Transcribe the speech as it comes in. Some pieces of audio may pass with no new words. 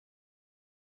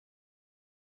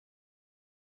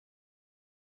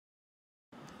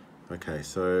Okay,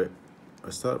 so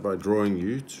I start by drawing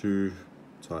you two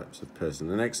types of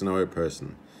person, an X and O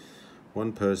person.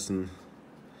 One person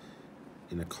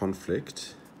in a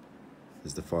conflict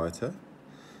is the fighter.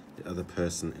 The other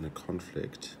person in a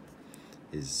conflict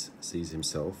sees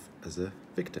himself as a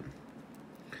victim.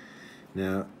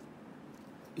 Now,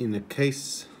 in a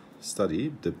case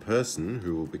study, the person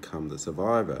who will become the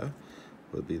survivor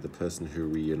will be the person who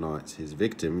reunites his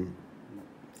victim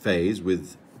phase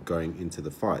with going into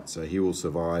the fight. So he will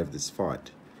survive this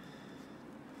fight.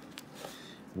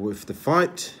 If the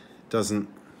fight doesn't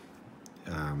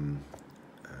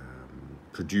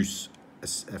produce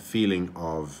a feeling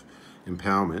of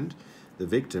empowerment, the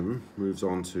victim moves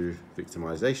on to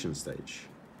victimization stage.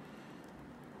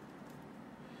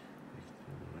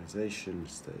 Victimization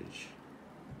stage.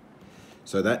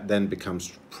 So that then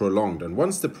becomes prolonged. And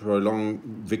once the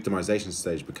prolonged victimization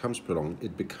stage becomes prolonged,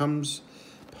 it becomes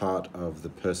part of the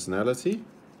personality,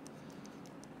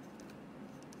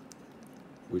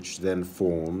 which then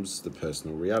forms the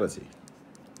personal reality,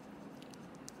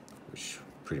 which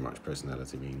pretty much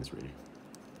personality means, really.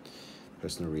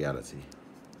 Personal reality.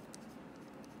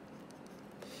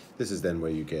 This is then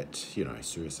where you get,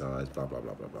 suicides, blah, blah,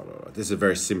 blah, blah, blah, blah. This is a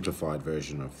very simplified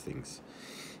version of things.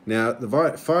 Now, the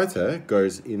fighter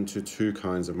goes into two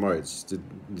kinds of modes.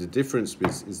 The difference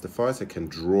is the fighter can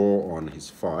draw on his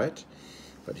fight,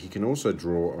 but he can also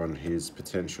draw on his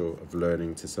potential of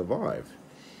learning to survive.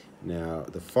 Now,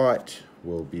 the fight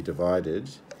will be divided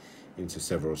into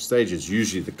several stages.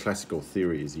 Usually the classical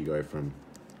theory is you go from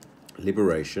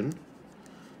liberation,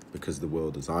 because the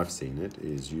world as I've seen it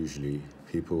is usually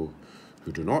people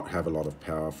who do not have a lot of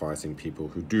power fighting people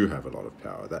who do have a lot of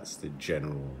power. That's the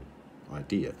general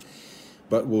idea.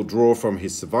 But we'll draw from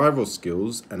his survival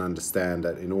skills and understand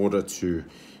that in order to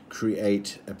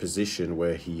create a position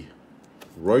where he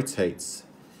rotates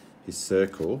his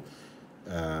circle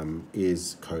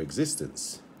is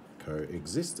coexistence.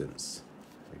 Coexistence.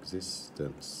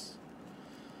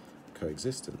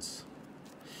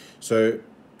 So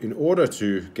in order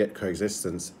to get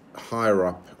coexistence higher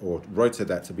up, or rotate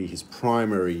that to be his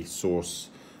primary source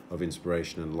of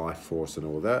inspiration and life force and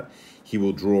all that, he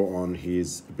will draw on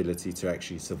his ability to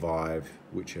actually survive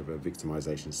whichever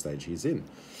victimization stage he's in.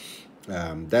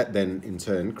 That then in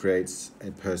turn creates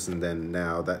a person then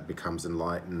now that becomes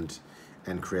enlightened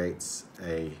and creates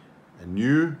a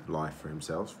new life for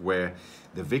himself, where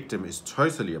the victim is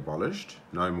totally abolished,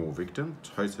 no more victim,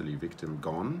 totally victim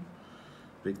gone.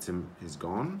 Victim is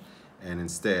gone, and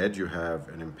instead you have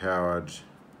an empowered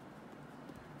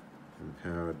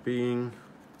being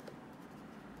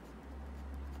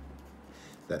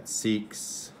that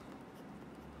seeks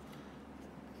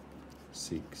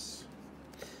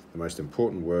the most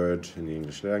important word in the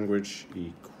English language,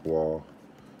 equality.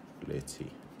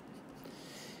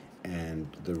 And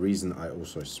the reason I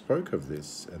also spoke of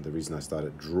this, and the reason I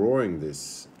started drawing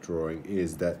this drawing,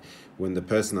 is that when the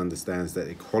person understands that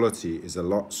equality is a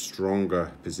lot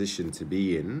stronger position to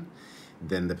be in,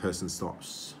 then the person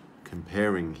stops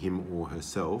comparing him or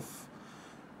herself,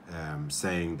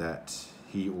 saying that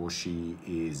he or she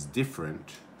is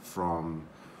different from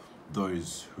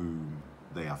those whom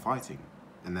they are fighting.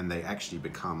 And then they actually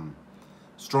become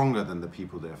stronger than the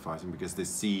people they're fighting because they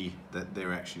see that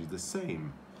they're actually the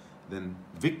same. Then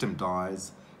victim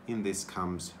dies, in this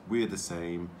comes, we're the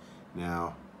same,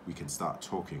 now we can start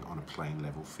talking on a plain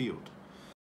level field.